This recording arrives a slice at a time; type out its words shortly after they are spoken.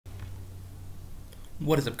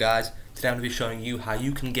What is up, guys? Today I'm going to be showing you how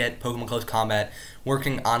you can get Pokemon Close Combat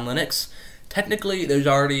working on Linux. Technically, there's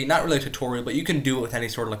already, not really a tutorial, but you can do it with any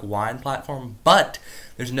sort of like wine platform, but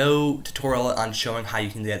there's no tutorial on showing how you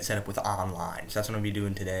can get it set up with online. So that's what I'm going to be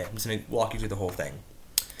doing today. I'm just going to walk you through the whole thing.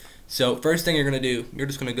 So first thing you're going to do, you're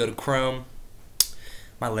just going to go to Chrome.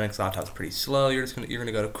 My Linux laptop's pretty slow. You're going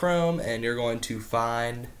to go to Chrome and you're going to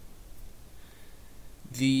find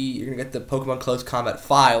you're going to get the Pokemon Close Combat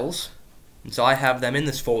files. And so I have them in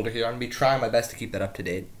this folder here. I'm going to be trying my best to keep that up to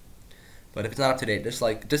date. But if it's not up to date, just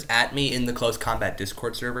at me in the Close Combat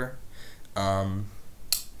Discord server.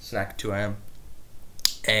 Snack 2 AM.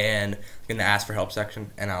 And I'm going to ask for help section,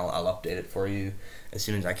 and I'll update it for you as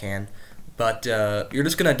soon as I can. But you're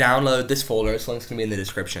just going to download this folder. This link's going to be in the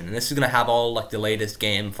description. And this is going to have all like the latest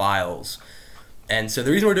game files. And so the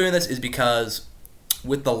reason we're doing this is because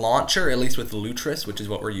with the launcher, at least with the Lutris, which is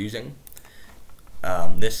what we're using,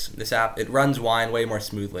 this app, it runs Wine way more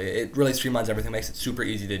smoothly. It really streamlines everything, makes it super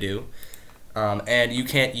easy to do. And you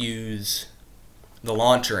can't use the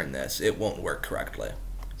launcher in this. It won't work correctly.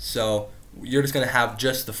 So you're just going to have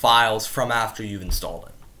just the files from after you've installed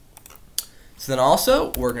it. So then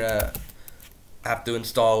also, we're going to have to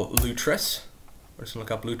install Lutris. We're just going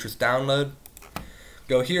to look up Lutris download.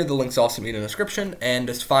 Go here, the link's also in the description, and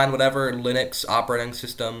just find whatever Linux operating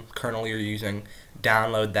system kernel you're using,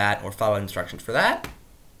 download that or follow instructions for that.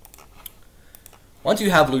 Once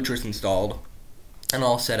you have Lutris installed and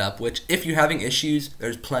all set up, which if you're having issues,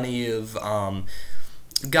 there's plenty of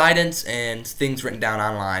guidance and things written down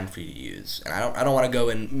online for you to use. And I don't want to go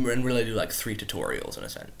and really do like 3 tutorials in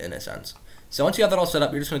a sense. So once you have that all set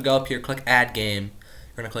up, you're just going to go up here, click Add Game.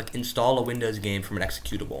 You're going to click Install a Windows Game from an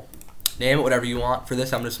executable. Name it whatever you want. For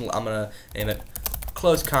this, I'm gonna name it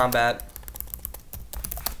Close Combat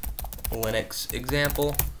Linux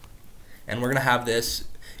Example, and we're gonna have this.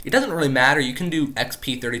 It doesn't really matter. You can do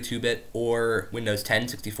XP 32-bit or Windows 10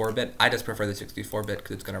 64-bit. I just prefer the 64-bit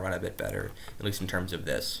because it's gonna run a bit better, at least in terms of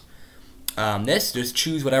this. Just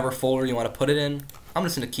choose whatever folder you want to put it in. I'm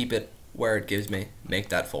just gonna keep it where it gives me. Make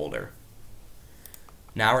that folder.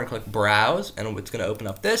 Now we're gonna click Browse, and it's gonna open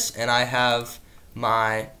up this, and I have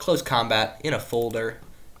my Close Combat in a folder,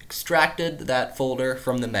 extracted that folder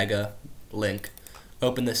from the mega link,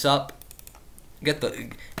 open this up,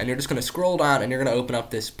 and you're just going to scroll down and you're going to open up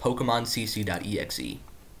this PokemonCC.exe.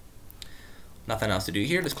 Nothing else to do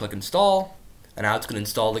here, just click install, and now it's going to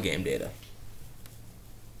install the game data.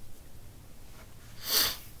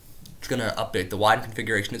 It's going to update the wide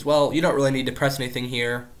configuration as well. You don't really need to press anything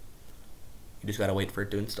here, you just got to wait for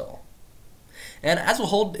it to install. And as a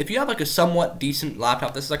whole, if you have like a somewhat decent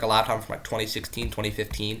laptop, this is like a laptop from like 2016,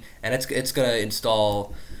 2015, and it's going to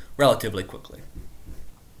install relatively quickly.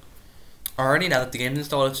 Alrighty, now that the game's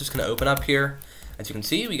installed, it's just going to open up here. As you can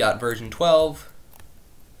see, we got version 12.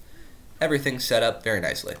 Everything's set up very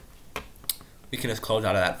nicely. We can just close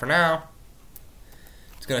out of that for now.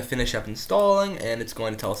 It's going to finish up installing, and it's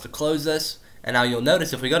going to tell us to close this. And now you'll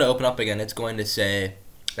notice if we go to open up again, it's going to say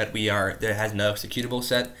that it has no executable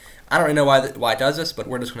set. I don't really know why it does this, but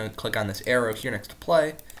we're just going to click on this arrow here next to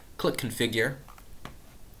play, click configure,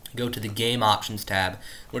 go to the game options tab.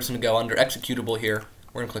 We're just going to go under executable here.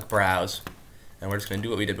 We're going to click browse, and we're just going to do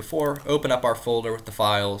what we did before, open up our folder with the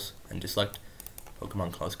files, and just select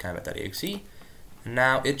Pokemon Close Combat.exe, and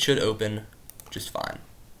now it should open just fine.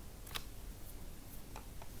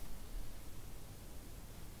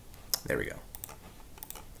 There we go.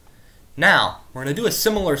 Now, we're going to do a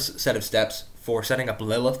similar set of steps for setting up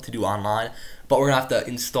Lilith to do online, but we're going to have to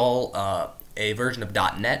install a version of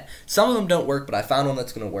 .NET. Some of them don't work, but I found one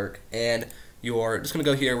that's going to work, and you're just going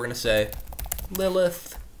to go here, we're going to say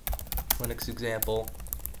Lilith, Linux example,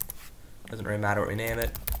 doesn't really matter what we name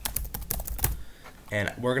it,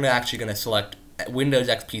 and we're actually going to select Windows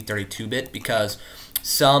XP 32-bit because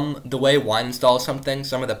the way Wine installs something,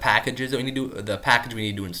 some of the packages that we need to, the package we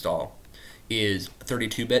need to install is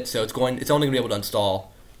 32-bit, so it's only going to be able to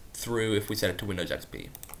install through if we set it to Windows XP.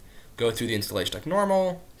 Go through the installation like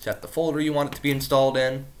normal, set the folder you want it to be installed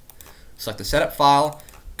in, select the setup file,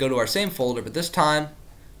 go to our same folder, but this time,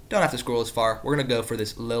 don't have to scroll as far, we're going to go for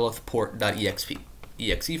this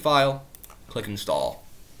lilithport.exe file, click install.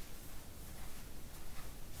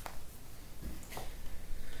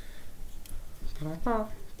 It's going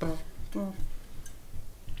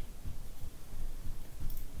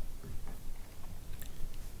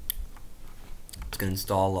to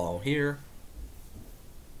install all here.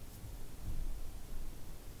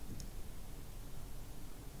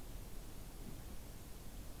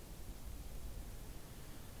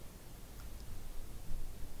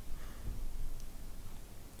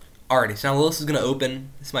 Alrighty, so now the list is going to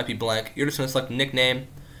open. This might be blank. You're just going to select nickname.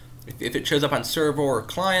 If it shows up on server or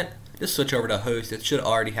client, just switch over to host. It should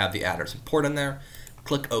already have the address and port in there.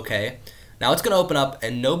 Click OK. Now it's going to open up,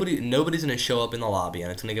 and nobody's going to show up in the lobby, and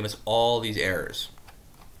it's going to give us all these errors.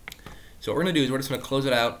 So what we're going to do is we're just going to close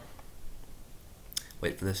it out.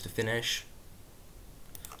 Wait for this to finish.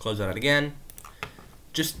 Close it out again.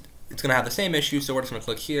 It's going to have the same issue, so we're just going to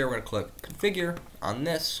click here. We're going to click configure on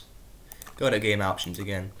this. Go to game options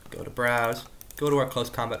again. Go to browse. Go to our close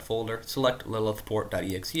combat folder. Select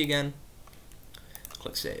lilithport.exe again.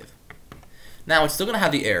 Click save. Now it's still going to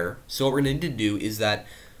have the error, so what we're going to need to do is that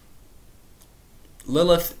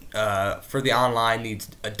Lilith for the online needs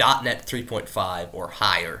a .NET 3.5 or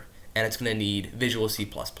higher, and it's going to need Visual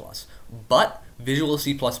C++. But Visual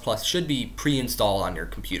C++ should be pre-installed on your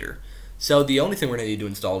computer. So the only thing we're going to need to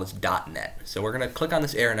install is .NET. So we're going to click on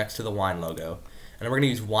this arrow next to the wine logo, and we're going to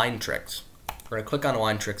use wine tricks. We're going to click on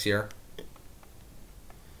wine tricks here.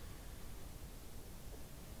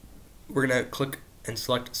 We're going to click and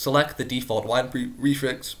select the default wine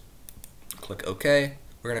refix. Click OK.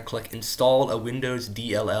 We're going to click install a Windows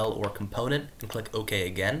DLL or component and click OK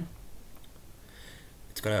again.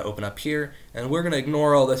 It's going to open up here, and we're going to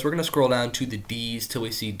ignore all this. We're going to scroll down to the D's till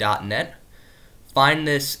we see .NET. Find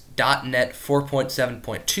this .NET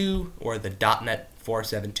 4.7.2 or the .NET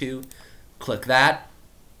 472. Click that.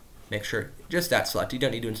 Make sure just that's selected. You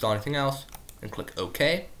don't need to install anything else. And click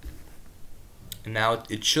OK. And now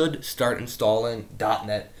it should start installing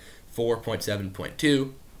 .NET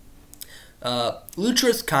 4.7.2.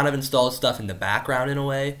 Lutris kind of installs stuff in the background in a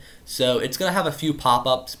way, so it's going to have a few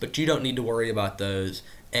pop-ups, but you don't need to worry about those.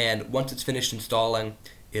 And once it's finished installing,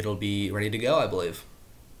 it'll be ready to go, I believe.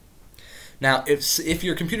 Now, if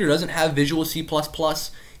your computer doesn't have Visual C++,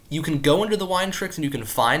 you can go into the wine tricks and you can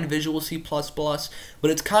find Visual C++,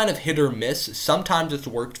 but it's kind of hit or miss. Sometimes it's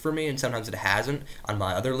worked for me and sometimes it hasn't. On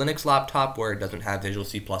my other Linux laptop where it doesn't have Visual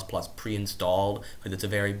C++ pre-installed, because it's a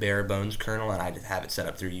very bare bones kernel and I just have it set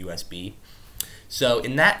up through USB. So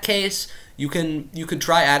in that case, you could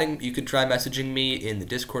try messaging me in the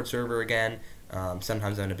Discord server again.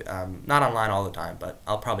 Sometimes I'm not online all the time, but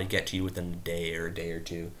I'll probably get to you within a day or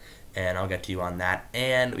two, and I'll get to you on that,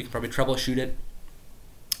 and we can probably troubleshoot it.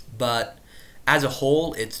 But as a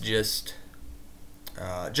whole, it's just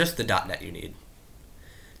the .NET you need.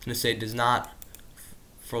 It's going to say does not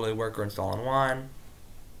fully work or install on wine.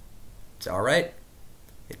 It's alright.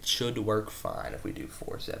 It should work fine if we do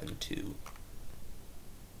 472.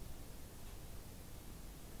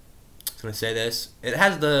 It's going to say this. It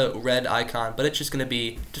has the red icon, but it's just going to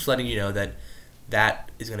be just letting you know that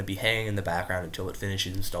that is going to be hanging in the background until it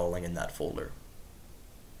finishes installing in that folder.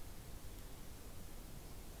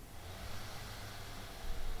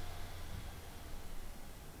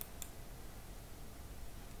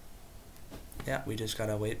 Yeah, we just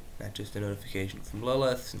gotta wait. That's just a notification from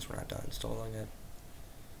Lilith since we're not done installing it.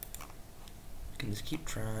 We can just keep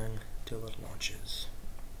trying till it launches.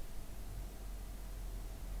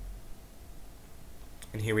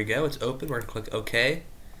 And here we go, it's open. We're gonna click OK.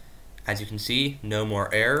 As you can see, no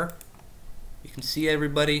more error. You can see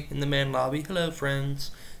everybody in the main lobby. Hello,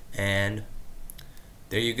 friends. And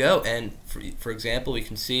there you go. And for example, we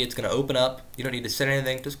can see it's gonna open up. You don't need to set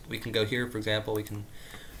anything. We can go here, for example. We can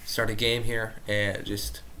start a game here, and you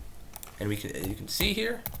can see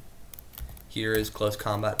here is Close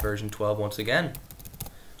Combat version 12 once again,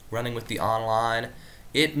 running with the online.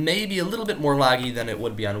 It may be a little bit more laggy than it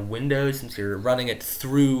would be on Windows since you're running it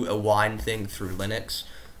through a wine thing through Linux,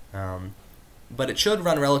 but it should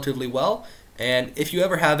run relatively well. And if you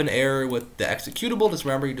ever have an error with the executable, just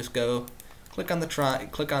remember you just go click on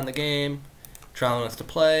the game, trial wants to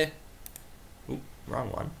play. Ooh,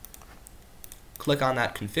 wrong one. Click on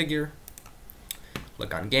that configure,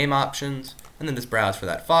 click on game options, and then just browse for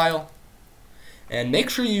that file. And make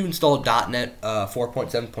sure you install .NET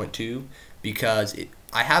 4.7.2 because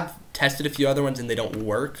I have tested a few other ones and they don't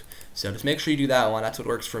work. So just make sure you do that one. That's what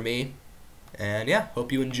works for me. And yeah,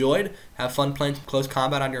 hope you enjoyed. Have fun playing some Close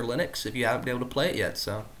Combat on your Linux if you haven't been able to play it yet.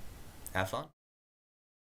 So have fun.